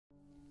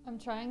I'm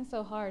trying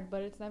so hard,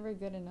 but it's never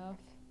good enough.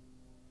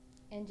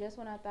 And just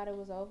when I thought it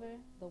was over,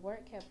 the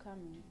work kept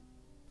coming.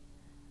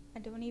 I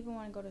don't even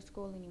want to go to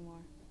school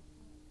anymore.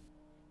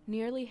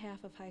 Nearly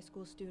half of high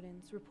school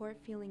students report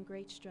feeling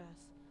great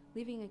stress,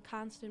 leaving a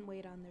constant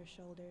weight on their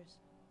shoulders.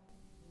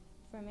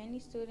 For many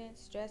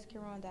students, stress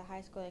can ruin their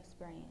high school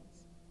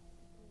experience.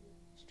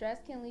 Stress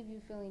can leave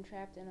you feeling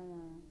trapped and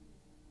alone.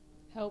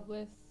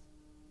 Helpless.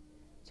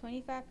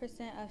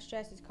 25% of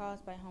stress is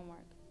caused by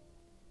homework.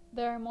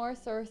 There are more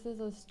sources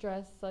of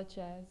stress, such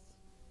as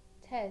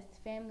Tests,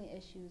 family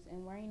issues,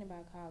 and worrying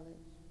about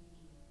college.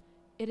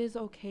 It is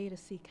okay to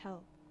seek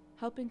help.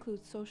 Help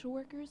includes social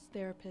workers,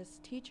 therapists,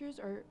 teachers,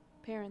 or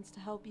parents to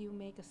help you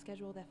make a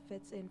schedule that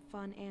fits in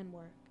fun and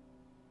work.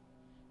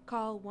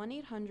 Call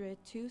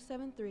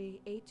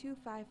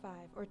 1-800-273-8255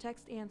 or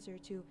text ANSWER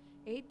to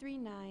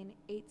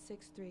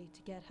 839-863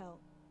 to get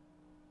help.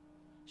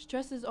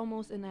 Stress is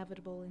almost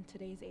inevitable in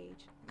today's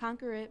age.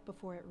 Conquer it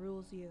before it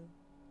rules you.